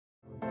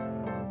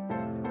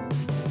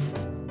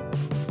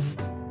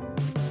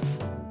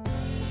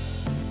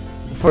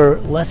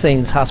For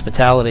Lessings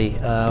Hospitality,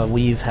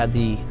 we've had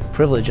the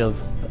privilege of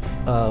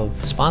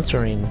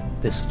sponsoring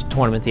this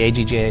tournament, the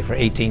AGGA, for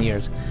 18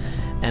 years.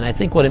 And I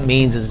think what it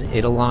means is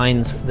it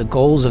aligns, the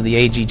goals of the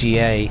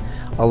AGGA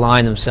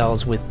align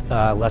themselves with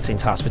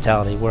Lessings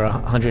Hospitality. We're a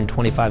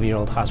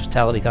 125-year-old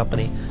hospitality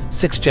company,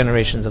 6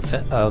 generations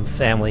of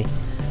family,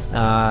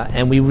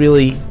 and we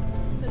really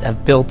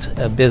have built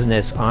a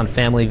business on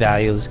family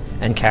values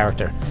and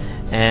character.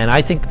 And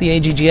I think the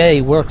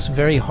AGGA works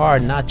very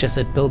hard, not just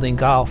at building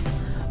golf,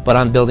 but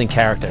on building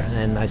character.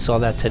 And I saw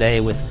that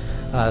today with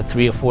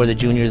 3 or 4 of the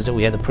juniors that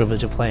we had the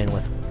privilege of playing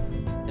with.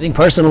 I think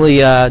personally,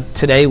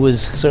 today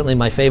was certainly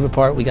my favorite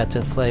part. We got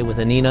to play with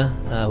Anina,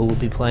 who will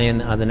be playing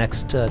the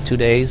next 2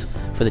 days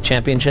for the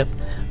championship.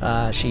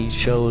 She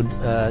showed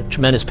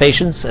tremendous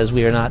patience, as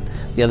we are not,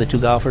 the other 2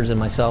 golfers and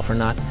myself are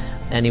not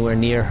anywhere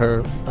near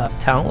her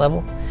talent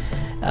level.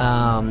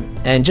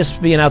 And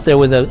just being out there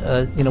with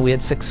we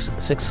had six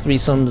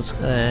threesomes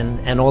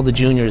and all the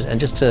juniors, and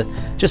just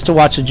to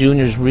watch the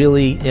juniors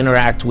really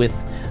interact with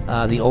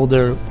the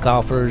older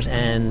golfers,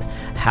 and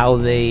how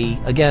they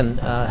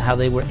how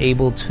they were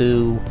able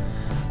to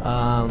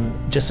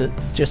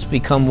just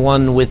become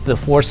one with the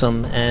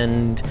foursome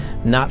and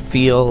not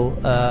feel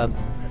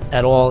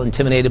at all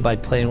intimidated by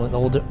playing with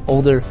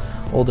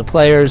older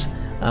players,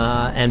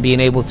 and being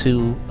able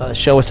to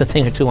show us a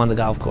thing or two on the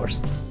golf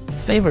course.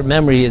 Favorite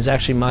memory is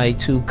actually my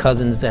 2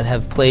 cousins that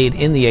have played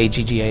in the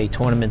AGGA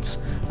tournaments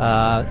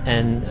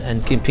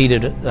and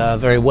competed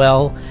very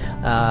well.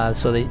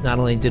 So not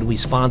only did we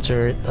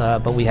sponsor it,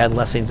 but we had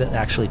Lessings that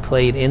actually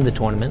played in the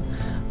tournament.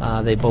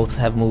 They both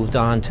have moved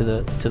on to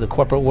the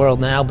corporate world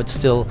now, but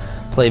still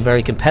play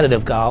very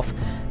competitive golf.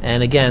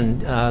 And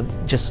again,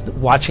 just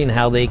watching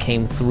how they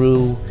came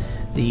through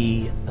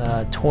the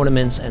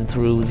tournaments and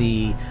through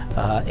the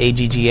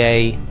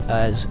AGGA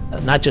as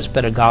not just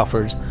better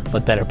golfers,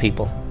 but better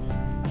people.